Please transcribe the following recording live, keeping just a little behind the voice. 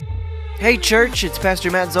Hey church, it's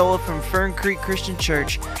Pastor Matt Zola from Fern Creek Christian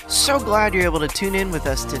Church. So glad you're able to tune in with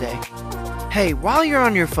us today. Hey, while you're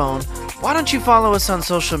on your phone, why don't you follow us on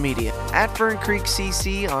social media at Fern Creek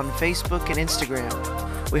CC on Facebook and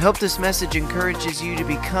Instagram. We hope this message encourages you to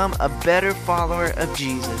become a better follower of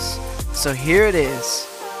Jesus. So here it is.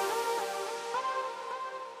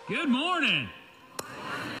 Good morning.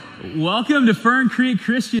 Welcome to Fern Creek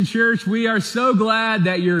Christian Church. We are so glad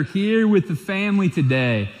that you're here with the family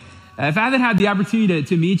today. If I haven't had the opportunity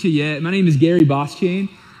to meet you yet, my name is Gary Boschain.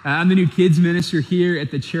 I'm the new kids minister here at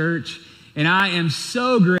the church, and I am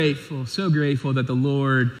so grateful that the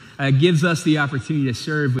Lord gives us the opportunity to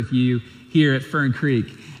serve with you here at Fern Creek.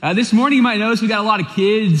 This morning, you might notice we got a lot of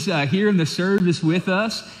kids here in the service with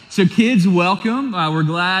us. So kids, welcome. We're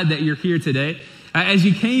glad that you're here today. As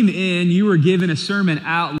you came in, you were given a sermon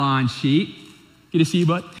outline sheet. Good to see you,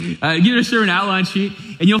 bud. Given a sermon outline sheet,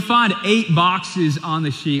 and you'll find 8 boxes on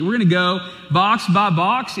the sheet. We're going to go box by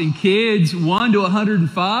box, and kids 1 to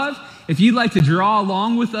 105. If you'd like to draw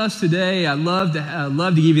along with us today, I'd love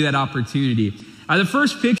to give you that opportunity. The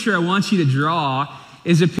first picture I want you to draw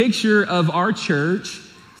is a picture of our church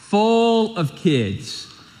full of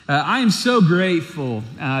kids. I am so grateful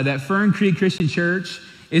that Fern Creek Christian Church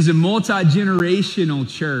is a multi-generational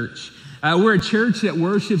church. We're a church that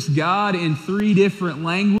worships God in 3 different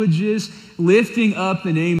languages, lifting up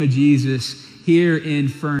the name of Jesus here in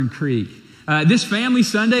Fern Creek. This Family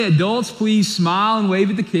Sunday, adults, please smile and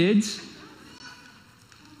wave at the kids.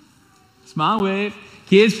 Smile and wave.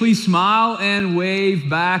 Kids, please smile and wave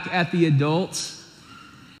back at the adults.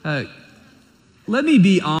 Let me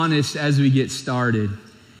be honest as we get started.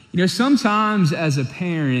 You know, sometimes as a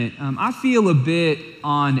parent, I feel a bit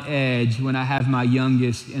on edge when I have my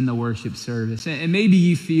youngest in the worship service. And maybe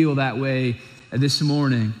you feel that way this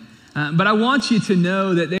morning. But I want you to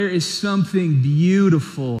know that there is something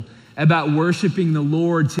beautiful about worshiping the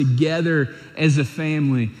Lord together as a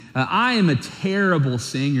family. I am a terrible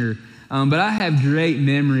singer, but I have great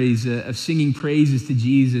memories of singing praises to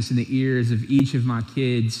Jesus in the ears of each of my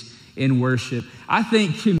kids in worship. I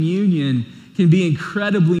think communion can be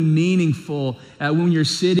incredibly meaningful when you're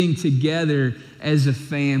sitting together as a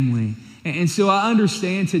family. And so I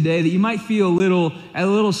understand today that you might feel a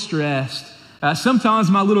little stressed.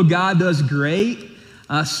 Sometimes my little guy does great,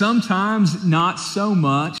 sometimes not so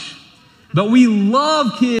much. But we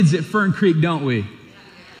love kids at Fern Creek, don't we?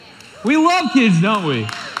 We love kids, don't we?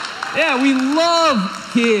 Yeah, we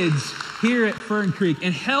love kids here at Fern Creek.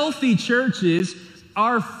 And healthy churches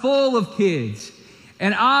are full of kids.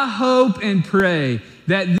 And I hope and pray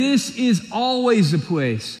that this is always a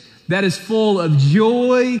place that is full of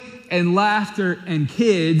joy and laughter and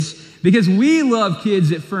kids, because we love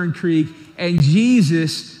kids at Fern Creek and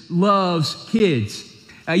Jesus loves kids.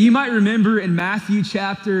 You might remember in Matthew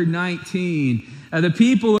chapter 19, the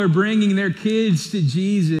people are bringing their kids to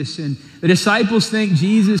Jesus, and the disciples think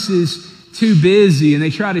Jesus is too busy, and they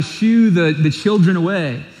try to shoo the children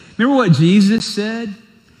away. Remember what Jesus said?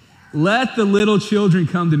 Let the little children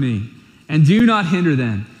come to me, and do not hinder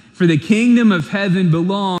them, for the kingdom of heaven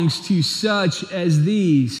belongs to such as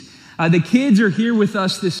these. The kids are here with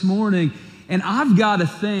us this morning, and I've got to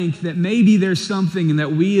think that maybe there's something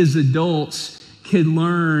that we as adults could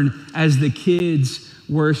learn as the kids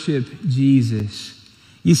worship Jesus.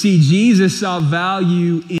 You see, Jesus saw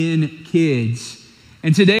value in kids.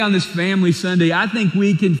 And today on this Family Sunday, I think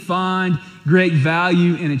we can find great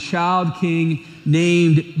value in a child king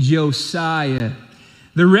named Josiah.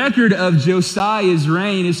 The record of Josiah's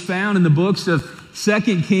reign is found in the books of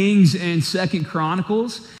 2 Kings and 2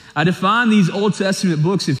 Chronicles. To find these Old Testament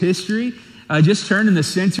books of history, just turn in the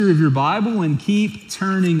center of your Bible and keep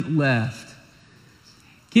turning left.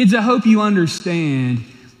 Kids, I hope you understand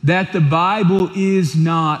that the Bible is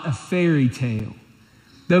not a fairy tale.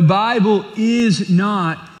 The Bible is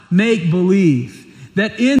not make-believe.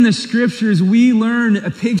 That in the scriptures we learn a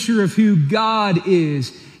picture of who God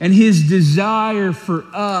is and his desire for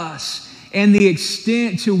us and the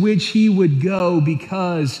extent to which he would go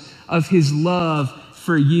because of his love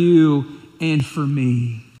for you and for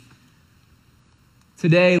me.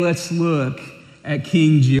 Today, let's look at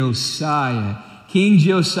King Josiah. King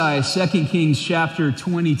Josiah, 2 Kings chapter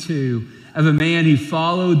 22, of a man who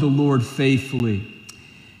followed the Lord faithfully.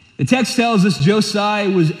 The text tells us Josiah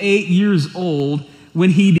was 8 years old when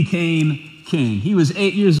he became king. He was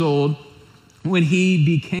 8 years old when he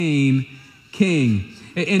became king.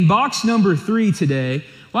 In box number 3 today,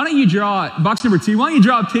 box number 2, why don't you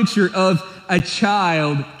draw a picture of a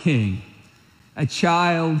child king? A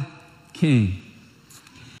child king.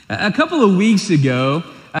 A couple of weeks ago,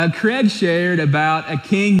 Craig shared about a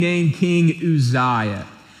king named King Uzziah.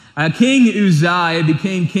 King Uzziah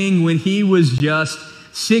became king when he was just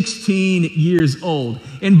 16 years old.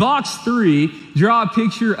 In box 3, draw a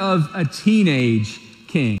picture of a teenage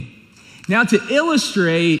king. Now, to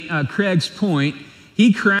illustrate Craig's point,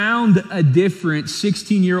 he crowned a different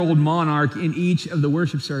 16-year-old monarch in each of the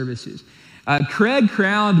worship services. Craig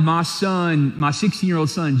crowned my 16-year-old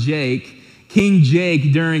son, Jake, King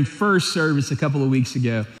Jake, during first service a couple of weeks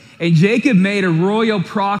ago. And Jacob made a royal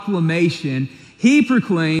proclamation. He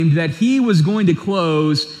proclaimed that he was going to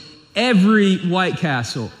close every White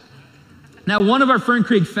Castle. Now, one of our Fern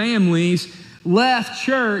Creek families left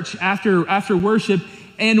church after worship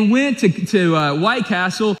and went to White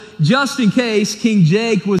Castle just in case King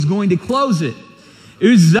Jake was going to close it.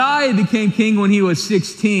 Uzziah became king when he was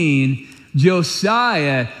 16.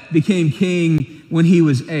 Josiah became king when he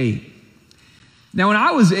was 8. Now, when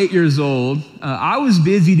I was 8 years old, I was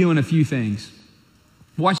busy doing a few things.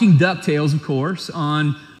 Watching DuckTales, of course,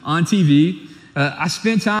 on TV. I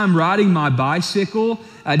spent time riding my bicycle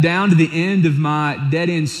down to the end of my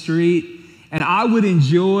dead-end street, and I would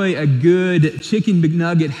enjoy a good chicken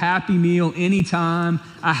McNugget Happy Meal anytime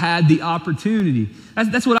I had the opportunity.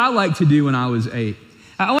 That's what I liked to do when I was 8.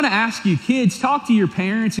 I want to ask you, kids, talk to your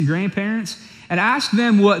parents and grandparents and ask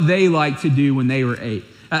them what they liked to do when they were 8.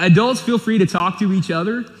 Adults, feel free to talk to each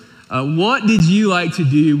other. What did you like to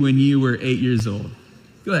do when you were 8 years old?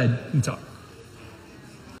 Go ahead and talk.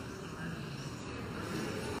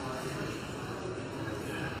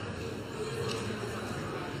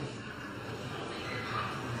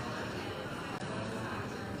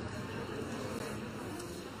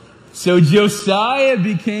 So Josiah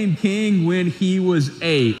became king when he was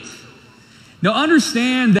 8. Now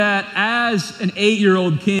understand that as an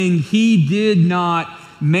 8-year-old king, he did not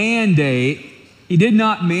mandate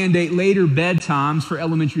later bedtimes for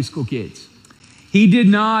elementary school kids. He did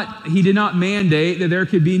not mandate that there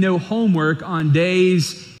could be no homework on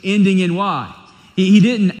days ending in Y. He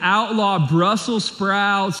didn't outlaw Brussels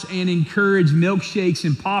sprouts and encourage milkshakes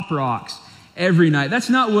and Pop Rocks every night. That's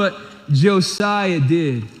not what Josiah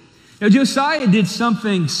did. Now, Josiah did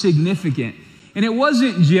something significant, and it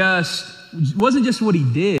wasn't just what he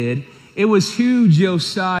did, it was who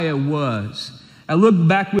Josiah was. Now look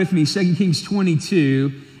back with me, 2 Kings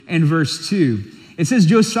 22 and verse 2. It says,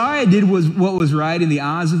 Josiah did what was right in the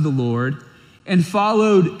eyes of the Lord and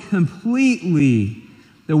followed completely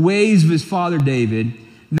the ways of his father David,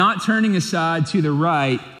 not turning aside to the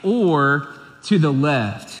right or to the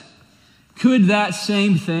left. Could that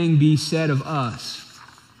same thing be said of us?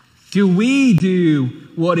 Do we do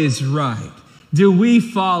what is right? Do we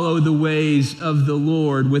follow the ways of the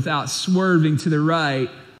Lord without swerving to the right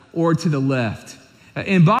or to the left?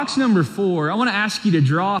 In box number 4, I want to ask you to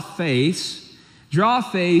draw a face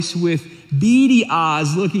with beady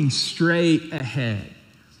eyes looking straight ahead.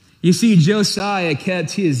 You see, Josiah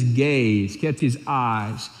kept his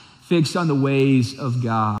eyes fixed on the ways of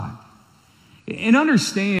God. And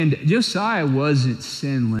understand, Josiah wasn't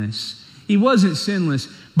sinless. He wasn't sinless,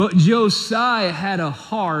 but Josiah had a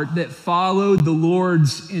heart that followed the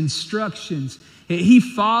Lord's instructions. He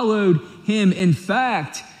followed him. In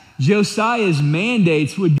fact, Josiah's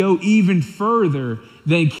mandates would go even further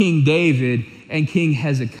than King David and King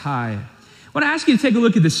Hezekiah. I want to ask you to take a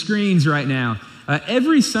look at the screens right now.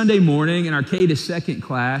 Every Sunday morning in our K-2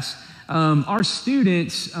 class, our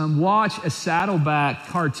students watch a Saddleback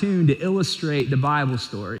cartoon to illustrate the Bible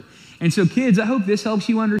story. And so kids, I hope this helps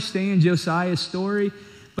you understand Josiah's story,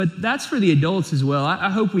 but that's for the adults as well. I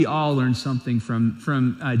hope we all learned something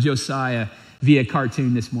from Josiah via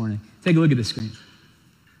cartoon this morning. Take a look at the screen.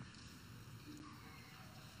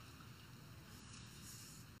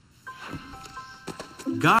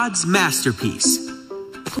 God's masterpiece,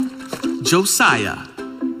 Josiah.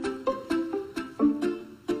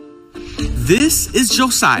 This is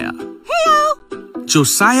Josiah. Heyo!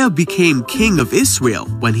 Josiah became king of Israel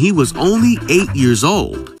when he was only 8 years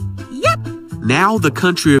old. Yep. Now the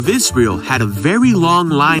country of Israel had a very long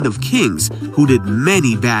line of kings who did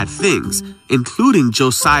many bad things, including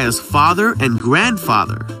Josiah's father and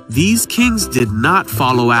grandfather. These kings did not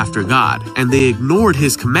follow after God, and they ignored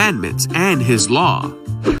his commandments and his law.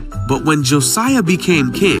 But when Josiah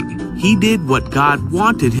became king, he did what God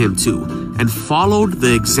wanted him to and followed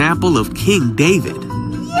the example of King David.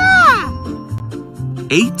 Yeah!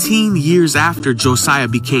 18 years after Josiah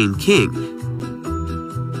became king,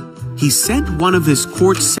 he sent one of his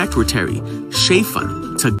court secretary,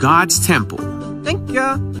 Shaphan, to God's temple. Thank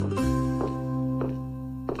you.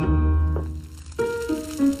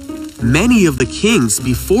 Many of the kings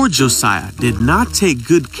before Josiah did not take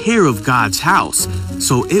good care of God's house,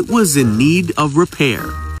 so it was in need of repair.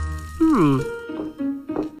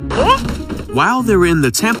 While they were in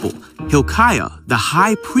the temple, Hilkiah, the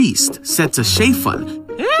high priest, said to Shaphan,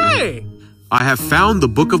 Hey! I have found the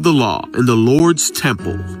book of the law in the Lord's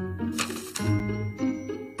temple.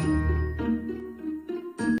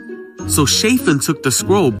 So Shaphan took the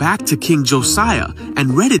scroll back to King Josiah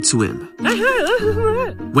and read it to him.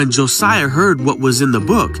 When Josiah heard what was in the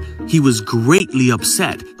book, he was greatly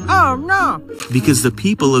upset Oh no! because the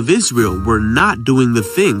people of Israel were not doing the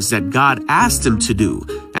things that God asked them to do,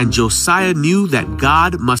 and Josiah knew that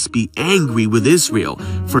God must be angry with Israel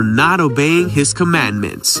for not obeying his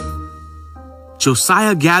commandments.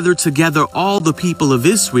 Josiah gathered together all the people of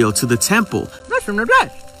Israel to the temple That's from the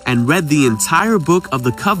best. and read the entire book of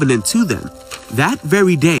the covenant to them. That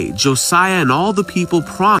very day, Josiah and all the people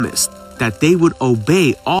promised that they would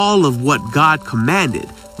obey all of what God commanded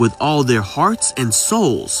with all their hearts and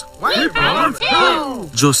souls. We promise too!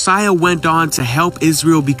 Josiah went on to help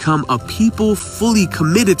Israel become a people fully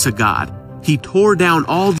committed to God. He tore down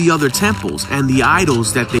all the other temples and the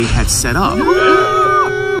idols that they had set up.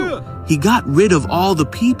 He got rid of all the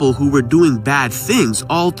people who were doing bad things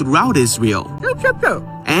all throughout Israel.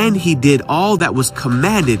 And he did all that was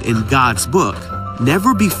commanded in God's book.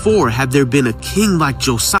 Never before had there been a king like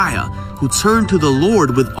Josiah who turned to the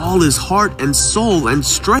Lord with all his heart and soul and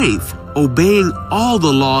strength, obeying all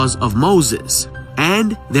the laws of Moses.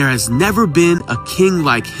 And there has never been a king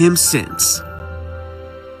like him since.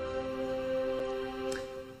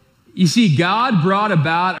 You see, God brought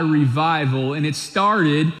about a revival, and it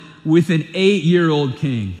started with an 8-year-old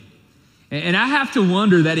king. And I have to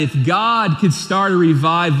wonder that if God could start a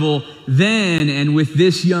revival then and with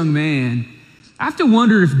this young man, I have to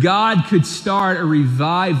wonder if God could start a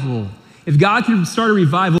revival, if God could start a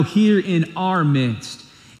revival here in our midst,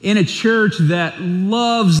 in a church that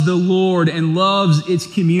loves the Lord and loves its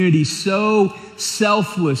community so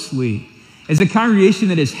selflessly, as a congregation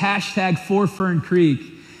that is #4FernCreek.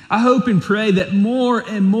 I hope and pray that more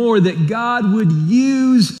and more that God would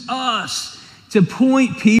use us to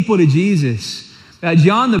point people to Jesus.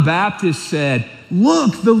 John the Baptist said,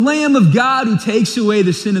 "Look, the Lamb of God who takes away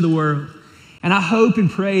the sin of the world." And I hope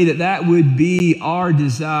and pray that that would be our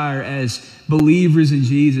desire as believers in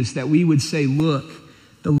Jesus, that we would say, "Look,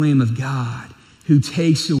 the Lamb of God who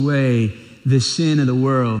takes away the sin of the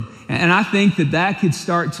world." And I think that that could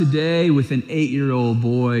start today with an 8-year-old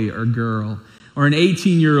boy or girl, or an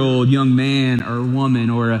 18-year-old young man or woman,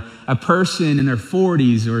 or a person in their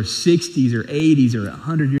 40s or 60s or 80s or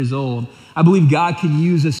 100 years old. I believe God can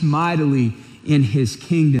use us mightily in his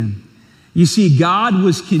kingdom. You see, God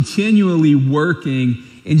was continually working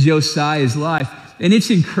in Josiah's life. And it's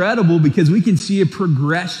incredible because we can see a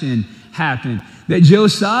progression happen. That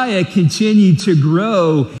Josiah continued to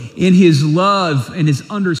grow in his love and his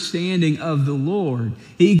understanding of the Lord.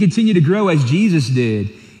 He continued to grow as Jesus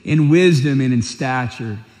did, in wisdom and in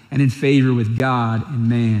stature and in favor with God and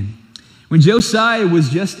man. When Josiah was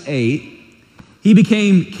just 8, he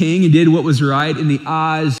became king and did what was right in the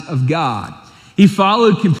eyes of God. He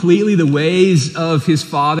followed completely the ways of his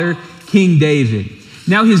father, King David.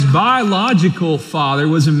 Now, his biological father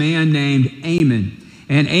was a man named Amon,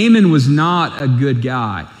 and Amon was not a good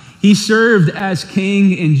guy. He served as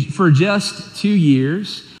king for just 2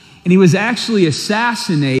 years, and he was actually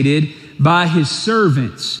assassinated by his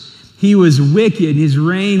servants. He was wicked. His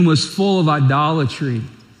reign was full of idolatry.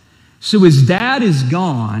 So his dad is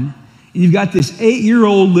gone, and you've got this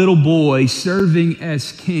 8-year-old little boy serving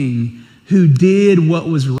as king who did what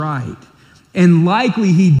was right. And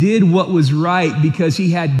likely he did what was right because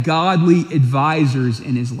he had godly advisors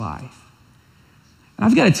in his life. And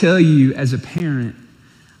I've got to tell you, as a parent,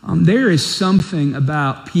 there is something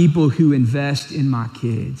about people who invest in my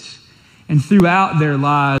kids. And throughout their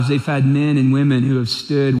lives, they've had men and women who have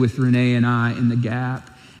stood with Renee and I in the gap.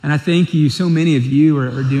 And I thank you. So many of you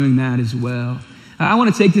are doing that as well. I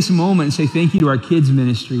want to take this moment and say thank you to our kids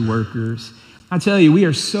ministry workers. I tell you, we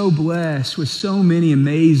are so blessed with so many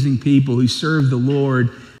amazing people who serve the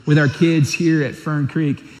Lord with our kids here at Fern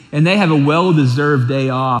Creek. And they have a well-deserved day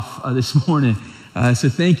off this morning. So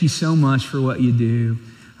thank you so much for what you do.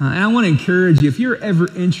 And I want to encourage you, if you're ever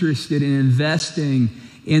interested in investing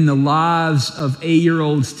in the lives of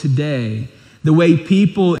 8-year-olds today, the way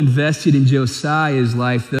people invested in Josiah's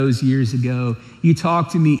life those years ago, you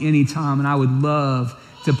talk to me anytime, and I would love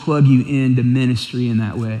to plug you into ministry in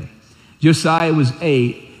that way. Josiah was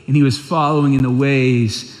 8, and he was following in the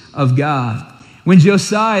ways of God. When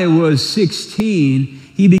Josiah was 16,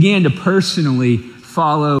 he began to personally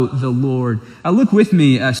follow the Lord. Look with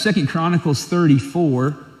me, 2 Chronicles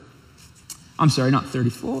 34. I'm sorry, not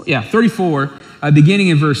 34. Yeah, 34, beginning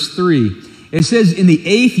in verse 3. It says, in the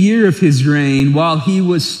 8th year of his reign, while he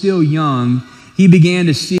was still young, he began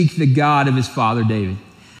to seek the God of his father David.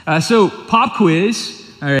 So, pop quiz.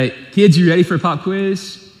 All right, kids, you ready for a pop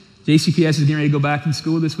quiz? JCPS is getting ready to go back in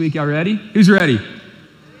school this week. Y'all ready? Who's ready?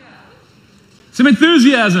 Some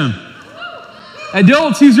enthusiasm.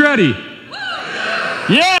 Adults, who's ready?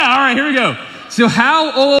 Yeah, all right, here we go. So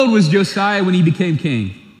how old was Josiah when he became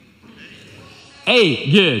king?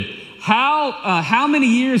 8, good. How many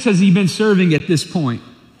years has he been serving at this point?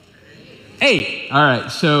 8. All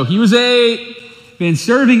right, so he was 8, been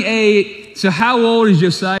serving 8. So how old is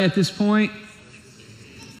Josiah at this point?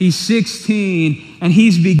 He's 16, and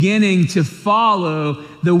he's beginning to follow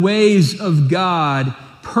the ways of God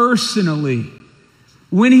personally.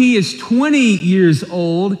 When he is 20 years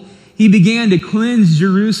old, he began to cleanse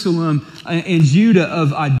Jerusalem and Judah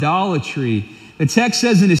of idolatry. The text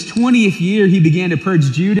says in his 20th year, he began to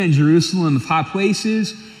purge Judah and Jerusalem of high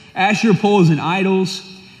places, Asherah poles and idols.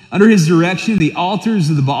 Under his direction, the altars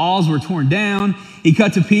of the Baals were torn down. He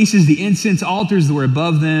cut to pieces the incense altars that were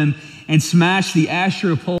above them and smashed the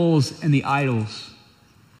Asherah poles and the idols.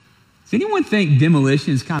 Does anyone think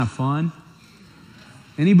demolition is kind of fun?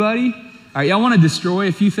 Anybody? All right, y'all want to destroy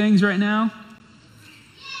a few things right now?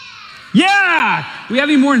 Yeah! Do we have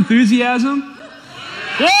any more enthusiasm?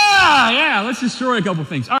 Yeah, let's destroy a couple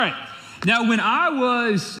things. All right. Now, when I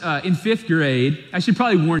was in 5th grade, I should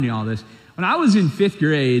probably warn you all this. When I was in 5th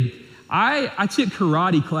grade, I took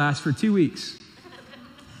karate class for 2 weeks.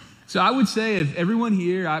 So I would say of everyone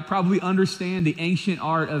here, I probably understand the ancient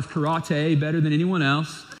art of karate better than anyone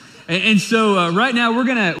else. And so right now, we're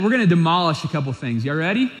gonna demolish a couple things. Y'all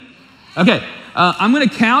ready? Okay, I'm gonna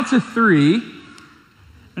count to 3. I'm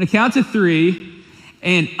gonna count to 3,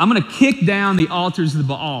 and I'm gonna kick down the altars of the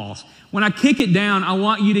Baals. When I kick it down, I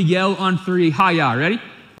want you to yell on 3, hi-ya. Ready?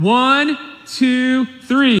 1, 2,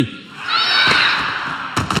 3.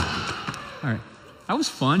 All right, that was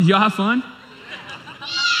fun. Did y'all have fun?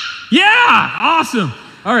 Yeah, awesome.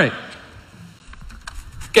 All right.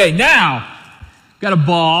 Okay, now, got a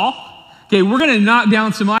ball. Okay, we're gonna knock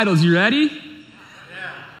down some idols. You ready?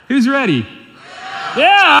 Yeah. Who's ready? Yeah,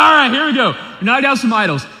 all right, here we go. Knock down some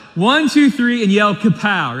idols. 1, 2, 3, and yell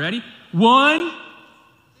kapow. Ready? 1, 2.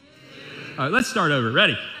 All right, let's start over.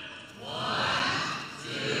 Ready? 1, 2,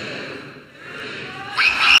 3.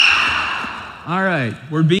 All right,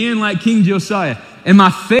 we're being like King Josiah. And my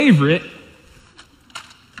favorite,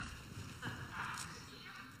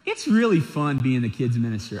 it's really fun being the kids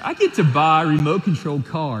minister. I get to buy remote-controlled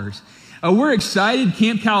cars. We're excited.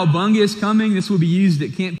 Camp Cowabunga is coming. This will be used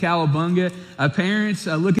at Camp Cowabunga. Parents,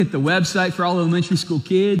 look at the website for all elementary school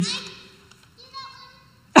kids.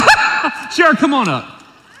 Sure, come on up.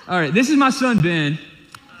 All right, this is my son, Ben.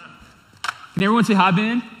 Can everyone say hi,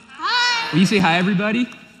 Ben? Hi. Will you say hi, everybody?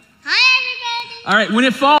 Hi, everybody. All right, when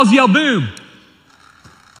it falls, yell boom.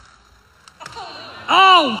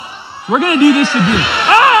 Oh, we're going to do this again.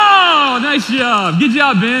 Oh, nice job. Good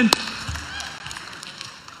job, Ben.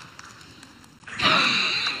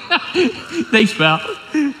 Thanks, pal.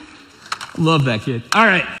 Love that kid. All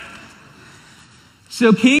right.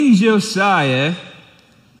 So King Josiah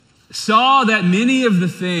saw that many of the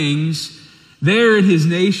things there in his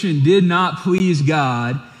nation did not please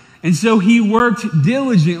God, and so he worked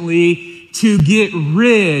diligently to get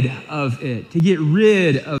rid of it, to get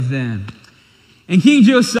rid of them. And King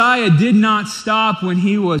Josiah did not stop when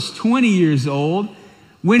he was 20 years old.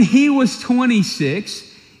 When he was 26,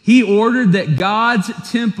 he ordered that God's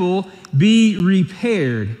temple be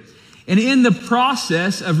repaired. And in the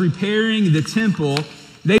process of repairing the temple,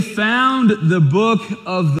 they found the book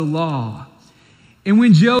of the law. And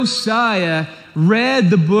when Josiah read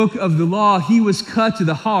the book of the law, he was cut to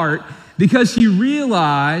the heart because he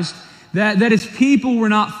realized that his people were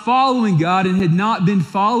not following God and had not been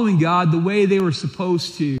following God the way they were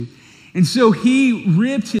supposed to. And so he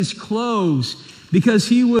ripped his clothes because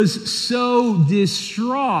he was so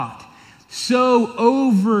distraught, so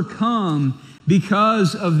overcome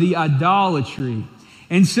because of the idolatry.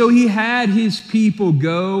 And so he had his people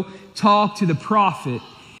go talk to the prophet.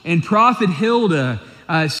 And Prophet Hilda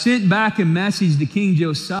sent back a message to King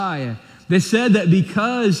Josiah that said that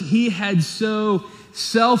because he had so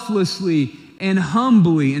selflessly and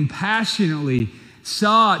humbly and passionately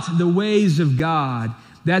sought the ways of God,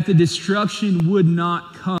 that the destruction would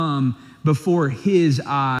not come before his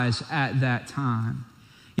eyes at that time.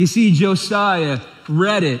 You see, Josiah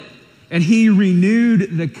read it, and he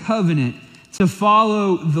renewed the covenant to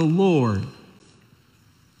follow the Lord.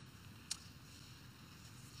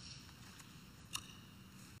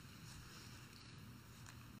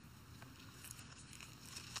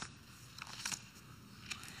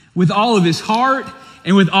 with all of his heart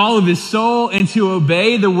and with all of his soul, and to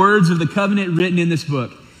obey the words of the covenant written in this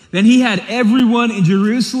book. Then he had everyone in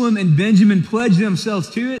Jerusalem and Benjamin pledge themselves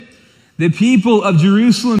to it. The people of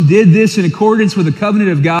Jerusalem did this in accordance with the covenant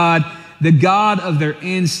of God, the God of their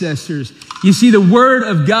ancestors. You see, the word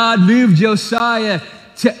of God moved Josiah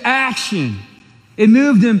to action. It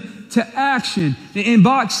moved him to action. In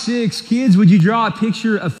box 6, kids, would you draw a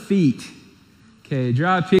picture of feet? Okay,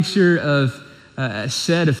 draw a picture of a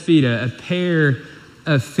set of feet, a pair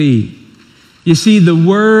of feet. You see, the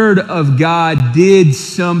word of God did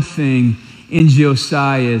something in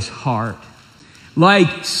Josiah's heart.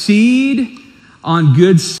 Like seed on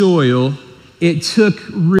good soil, it took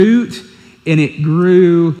root and it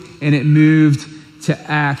grew and it moved to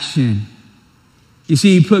action. You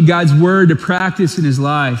see, he put God's word to practice in his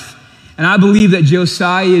life. And I believe that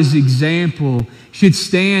Josiah's example should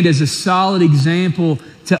stand as a solid example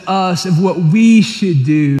to us of what we should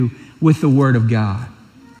do with the word of God.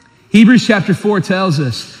 Hebrews chapter 4 tells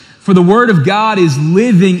us, "For the word of God is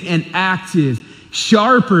living and active,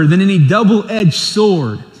 sharper than any double-edged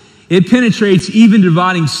sword. It penetrates even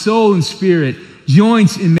dividing soul and spirit,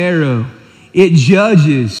 joints and marrow. It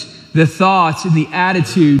judges the thoughts and the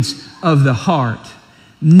attitudes of the heart."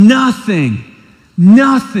 Nothing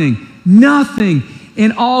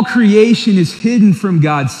in all creation is hidden from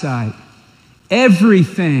God's sight.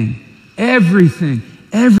 Everything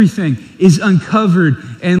is uncovered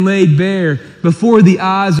and laid bare before the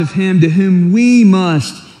eyes of him to whom we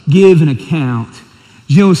must give an account.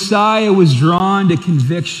 Josiah was drawn to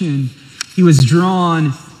conviction. He was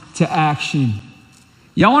drawn to action.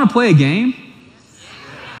 Y'all want to play a game?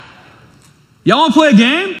 Y'all want to play a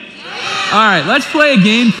game? All right, let's play a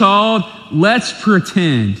game called Let's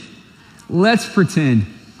Pretend. Let's pretend.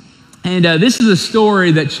 And this is a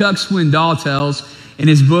story that Chuck Swindoll tells in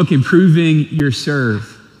his book, Improving Your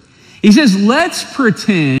Serve. He says, let's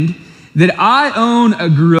pretend that I own a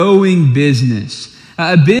growing business,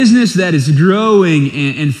 a business that is growing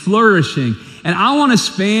and flourishing, and I want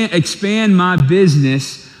to expand my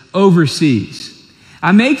business overseas.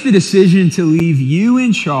 I make the decision to leave you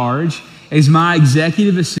in charge as my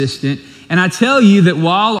executive assistant, and I tell you that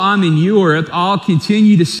while I'm in Europe, I'll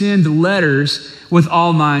continue to send letters with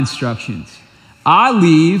all my instructions. I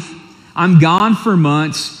leave, I'm gone for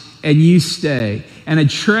months, and you stay. And a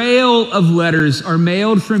trail of letters are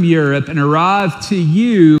mailed from Europe and arrive to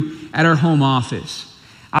you at our home office.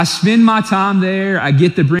 I spend my time there, I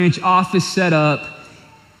get the branch office set up,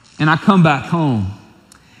 and I come back home.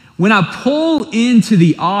 When I pull into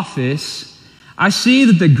the office, I see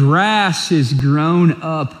that the grass has grown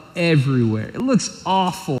up everywhere. It looks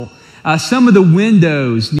awful. Some of the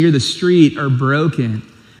windows near the street are broken.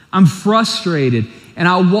 I'm frustrated, and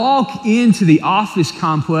I walk into the office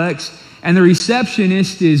complex, and the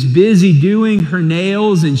receptionist is busy doing her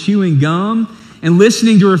nails and chewing gum and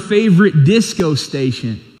listening to her favorite disco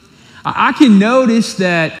station. I can notice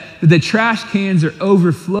that the trash cans are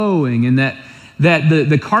overflowing and that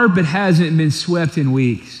the carpet hasn't been swept in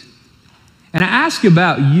weeks. And I ask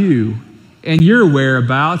about you and your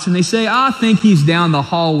whereabouts, and they say, I think he's down the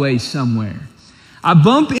hallway somewhere. I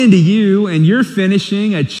bump into you, and you're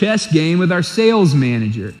finishing a chess game with our sales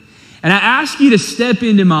manager. And I ask you to step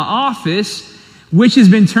into my office, which has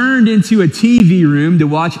been turned into a TV room to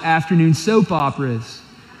watch afternoon soap operas.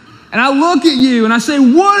 And I look at you, and I say,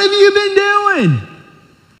 what have you been doing?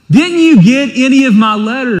 Didn't you get any of my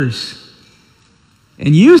letters?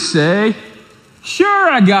 And you say, sure,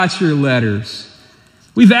 I got your letters.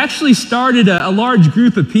 We've actually started a large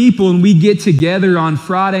group of people, and we get together on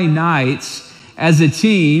Friday nights as a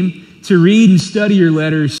team to read and study your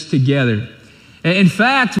letters together. In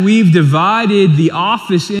fact, we've divided the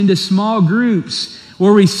office into small groups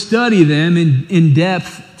where we study them in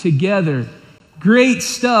depth together. Great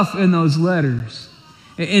stuff in those letters.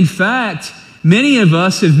 In fact, many of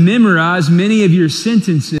us have memorized many of your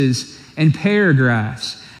sentences and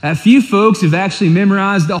paragraphs. A few folks have actually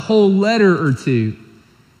memorized a whole letter or two.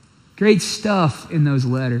 Great stuff in those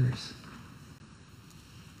letters.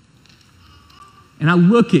 And I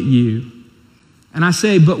look at you and I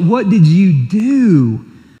say, but what did you do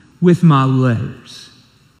with my letters?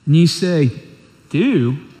 And you say,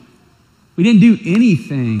 do? We didn't do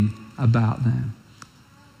anything about them.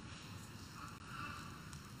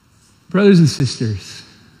 Brothers and sisters,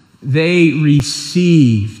 they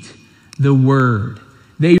received the word.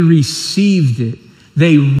 They received it.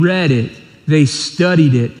 They read it. They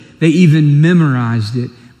studied it. They even memorized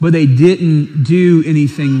it, but they didn't do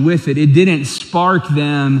anything with it. It didn't spark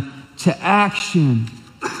them to action.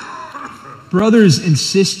 Brothers and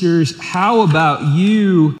sisters, how about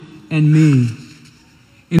you and me?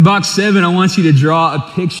 In box 7, I want you to draw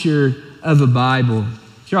a picture of a Bible.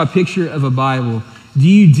 Draw a picture of a Bible. Do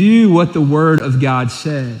you do what the Word of God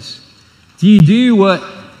says? Do you do what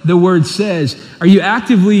the Word says? Are you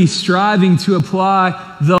actively striving to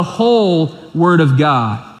apply the whole Word of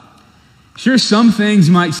God? Sure, some things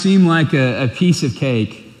might seem like a piece of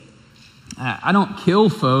cake. I don't kill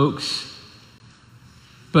folks,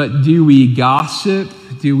 but do we gossip?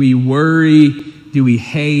 Do we worry? Do we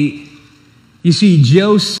hate? You see,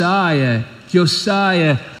 Josiah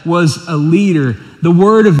was a leader. The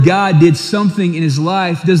Word of God did something in his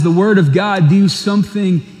life. Does the Word of God do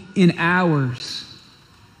something in ours?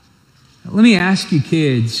 Let me ask you,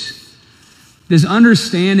 kids, does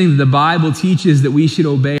understanding that the Bible teaches that we should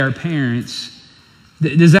obey our parents,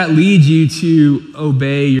 does that lead you to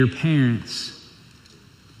obey your parents?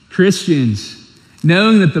 Christians,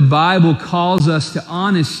 knowing that the Bible calls us to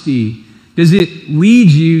honesty, does it lead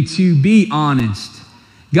you to be honest?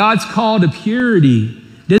 God's call to purity,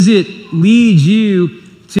 does it lead you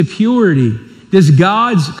to purity? Does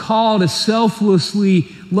God's call to selflessly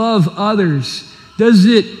love others, does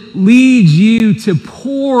it lead you to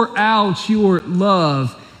pour out your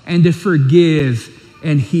love and to forgive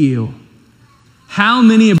and heal? How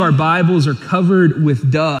many of our Bibles are covered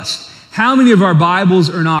with dust? How many of our Bibles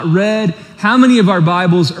are not read? How many of our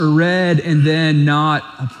Bibles are read and then not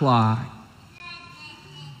applied?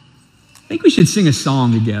 I think we should sing a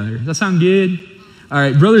song together. Does that sound good? All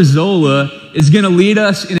right, Brother Zola is going to lead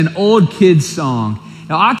us in an old kid's song.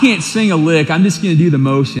 Now, I can't sing a lick. I'm just going to do the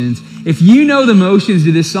motions. If you know the motions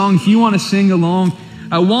to this song, if you want to sing along,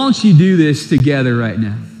 why don't you do this together right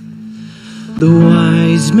now? The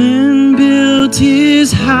wise man built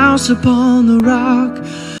his house upon the rock.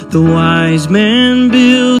 The wise man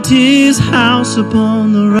built his house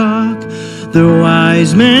upon the rock. The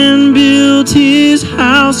wise man built his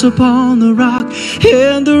house upon the rock,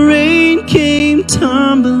 and the rain came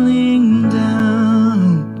tumbling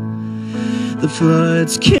down. The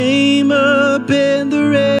floods came up and the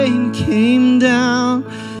rain came down.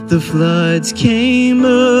 The floods came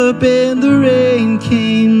up and the rain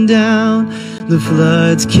came down. The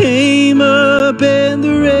floods came up and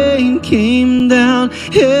the rain came down,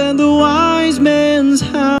 and the wise man's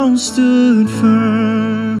house stood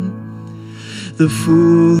firm. The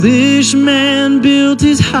foolish man built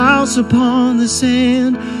his house upon the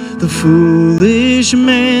sand. The foolish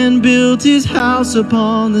man built his house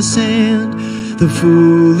upon the sand. The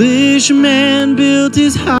foolish man built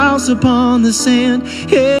his house upon the sand,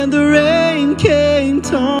 and the rain came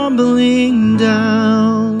tumbling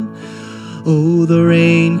down. Oh, the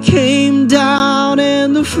rain came down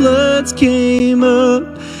and the floods came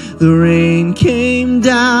up. The rain came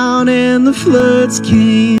down and the floods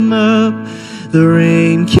came up. The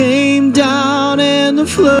rain came down and the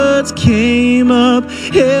floods came up,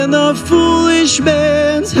 and the foolish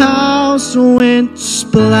man's house went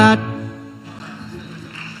splat.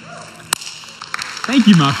 Thank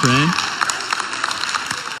you, my friend.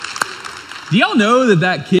 Do y'all know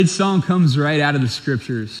that kid's song comes right out of the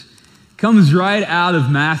scriptures? Comes right out of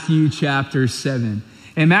Matthew chapter 7.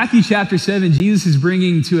 In Matthew chapter 7, Jesus is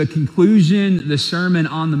bringing to a conclusion the Sermon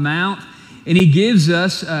on the Mount, and he gives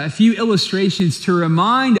us a few illustrations to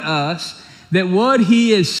remind us that what he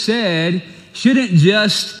has said shouldn't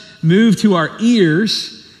just move to our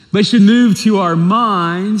ears, but should move to our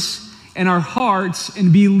minds and our hearts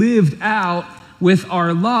and be lived out with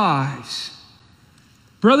our lives.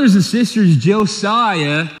 Brothers and sisters,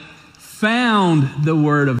 Josiah found the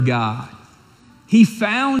Word of God. He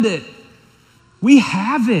found it. We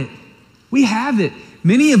have it. We have it.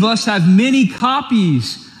 Many of us have many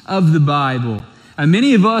copies of the Bible.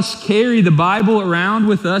 Many of us carry the Bible around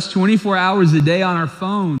with us 24 hours a day on our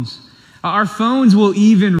phones. Our phones will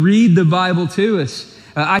even read the Bible to us.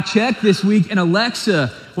 I checked this week, and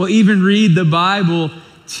Alexa will even read the Bible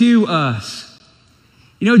to us.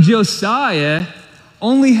 You know, Josiah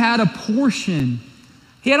only had a portion.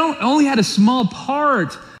 He only had a small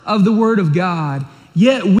part of the Word of God,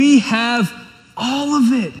 yet we have all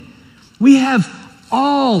of it. We have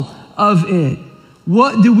all of it.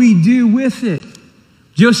 What do we do with it?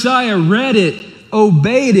 Josiah read it,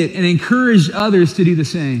 obeyed it, and encouraged others to do the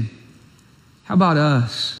same. How about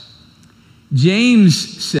us?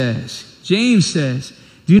 James says,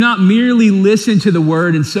 do not merely listen to the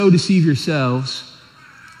word and so deceive yourselves.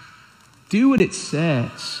 Do what it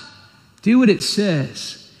says. Do what it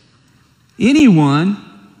says. Anyone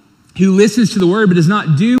who listens to the word but does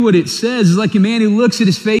not do what it says is like a man who looks at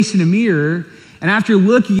his face in a mirror and after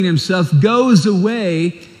looking at himself goes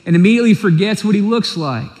away and immediately forgets what he looks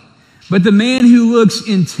like. But the man who looks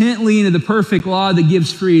intently into the perfect law that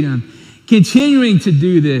gives freedom continuing to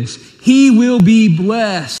do this, he will be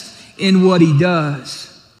blessed in what he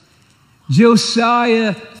does.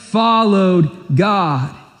 Josiah followed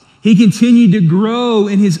God. He continued to grow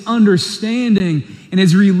in his understanding and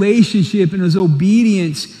his relationship and his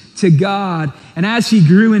obedience to God. And as he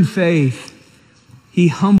grew in faith, he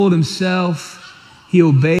humbled himself, he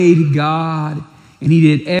obeyed God, and he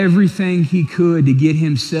did everything he could to get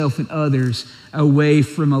himself and others away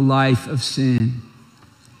from a life of sin.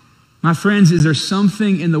 My friends, is there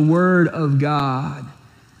something in the Word of God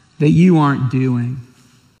that you aren't doing?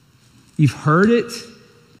 You've heard it,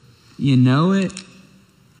 you know it.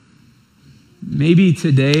 Maybe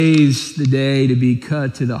today's the day to be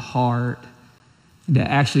cut to the heart and to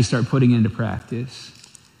actually start putting into practice.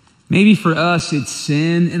 Maybe for us, it's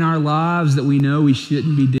sin in our lives that we know we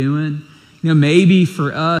shouldn't be doing. Maybe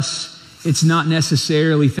for us, it's not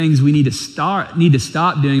necessarily things we need to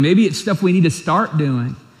stop doing. Maybe it's stuff we need to start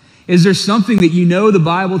doing. Is there something that you know the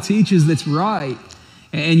Bible teaches that's right,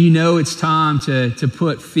 and you know it's time to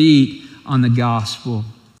put feet on the gospel?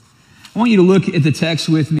 I want you to look at the text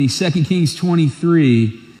with me, 2 Kings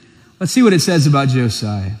 23. Let's see what it says about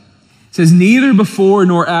Josiah. It says, "Neither before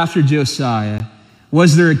nor after Josiah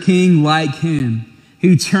was there a king like him,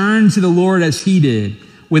 who turned to the Lord as he did,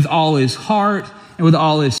 with all his heart and with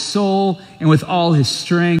all his soul and with all his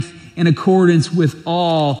strength, in accordance with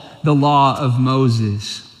all the law of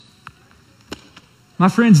Moses." My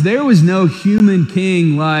friends, there was no human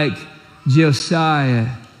king like Josiah.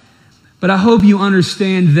 But I hope you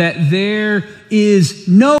understand that there is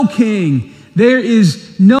no king. There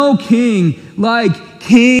is no king like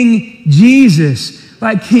King Jesus.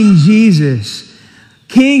 Like King Jesus.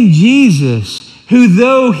 King Jesus, who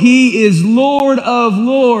though he is Lord of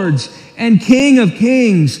lords and King of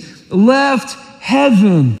kings, left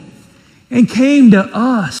heaven and came to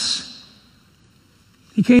us.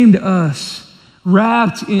 He came to us,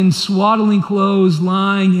 wrapped in swaddling clothes,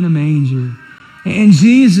 lying in a manger. And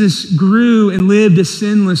Jesus grew and lived a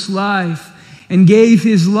sinless life and gave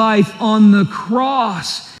his life on the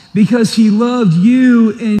cross because he loved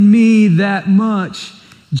you and me that much.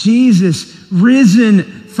 Jesus, risen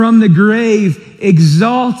from the grave,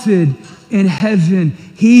 exalted in heaven.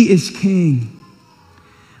 He is King.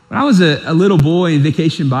 When I was a little boy in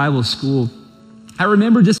Vacation Bible School, I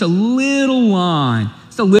remember just a little line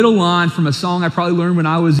from a song I probably learned when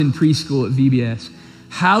I was in preschool at VBS.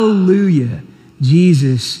 Hallelujah,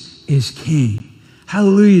 Jesus is King.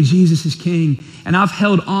 Hallelujah, Jesus is King. And I've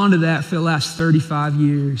held on to that for the last 35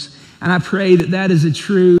 years. And I pray that that is a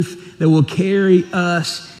truth that will carry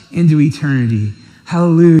us into eternity.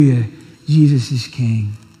 Hallelujah, Jesus is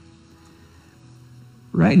King.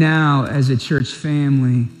 Right now, as a church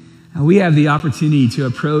family, we have the opportunity to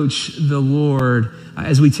approach the Lord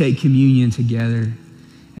as we take communion together.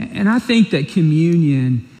 And I think that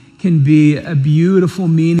communion can be a beautiful,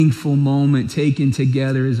 meaningful moment taken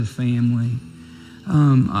together as a family.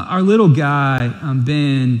 Our little guy,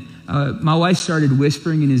 Ben, my wife started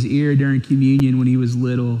whispering in his ear during communion when he was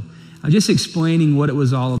little, just explaining what it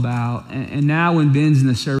was all about. And now when Ben's in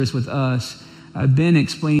the service with us, Ben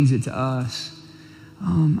explains it to us.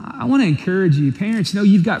 I want to encourage you, parents, know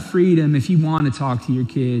you've got freedom if you want to talk to your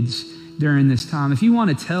kids during this time. If you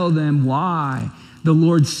want to tell them why the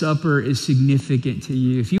Lord's Supper is significant to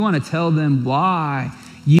you. If you want to tell them why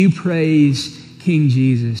you praise King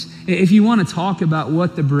Jesus. If you want to talk about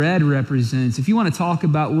what the bread represents. If you want to talk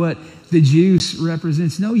about what the juice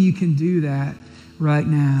represents. No, you can do that right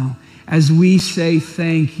now as we say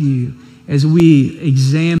thank you, as we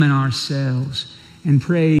examine ourselves and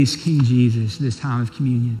praise King Jesus this time of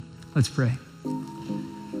communion. Let's pray.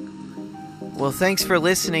 Well, thanks for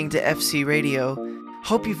listening to FC Radio.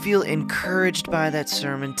 Hope you feel encouraged by that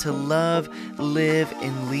sermon to love, live,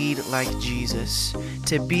 and lead like Jesus.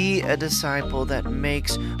 To be a disciple that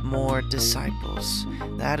makes more disciples.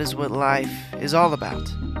 That is what life is all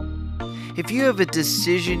about. If you have a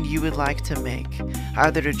decision you would like to make,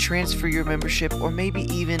 either to transfer your membership or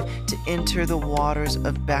maybe even to enter the waters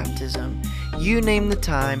of baptism, you name the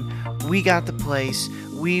time, we got the place.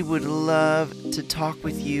 We would love to talk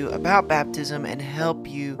with you about baptism and help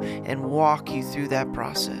you and walk you through that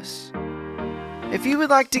process. If you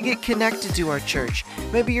would like to get connected to our church,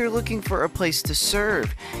 maybe you're looking for a place to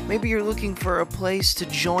serve, maybe you're looking for a place to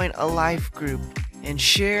join a life group and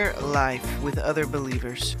share life with other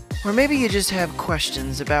believers. Or maybe you just have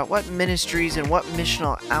questions about what ministries and what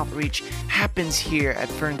missional outreach happens here at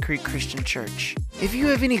Fern Creek Christian Church. If you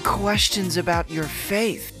have any questions about your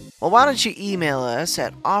faith, well, why don't you email us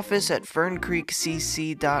at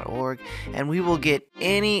office@ferncreekcc.org and we will get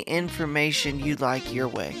any information you'd like your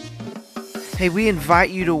way. Hey, we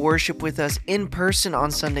invite you to worship with us in person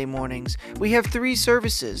on Sunday mornings. We have 3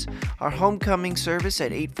 services, our homecoming service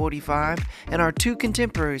at 8:45 and our 2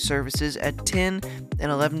 contemporary services at 10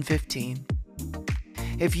 and 11:15.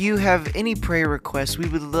 If you have any prayer requests, we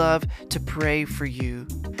would love to pray for you.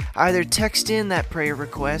 Either text in that prayer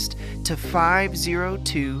request to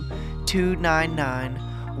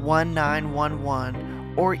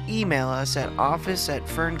 502-299-1911 or email us at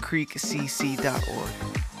office@ferncreekcc.org.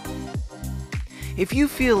 If you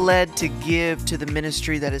feel led to give to the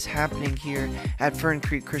ministry that is happening here at Fern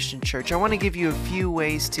Creek Christian Church, I want to give you a few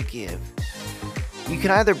ways to give. You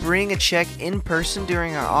can either bring a check in person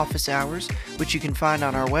during our office hours, which you can find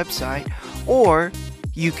on our website, or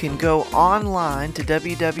you can go online to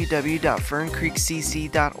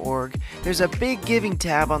www.ferncreekcc.org. There's a big giving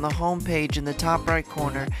tab on the homepage in the top right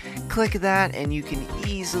corner. Click that and you can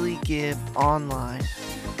easily give online.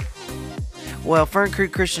 Well, Fern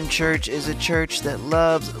Creek Christian Church is a church that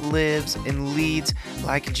loves, lives, and leads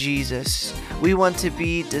like Jesus. We want to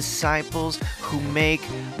be disciples who make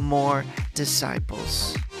more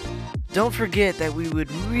disciples. Don't forget that we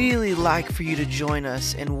would really like for you to join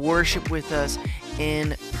us and worship with us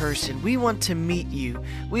in person. We want to meet you.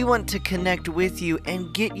 We want to connect with you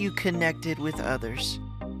and get you connected with others.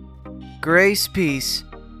 Grace, peace.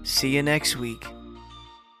 See you next week.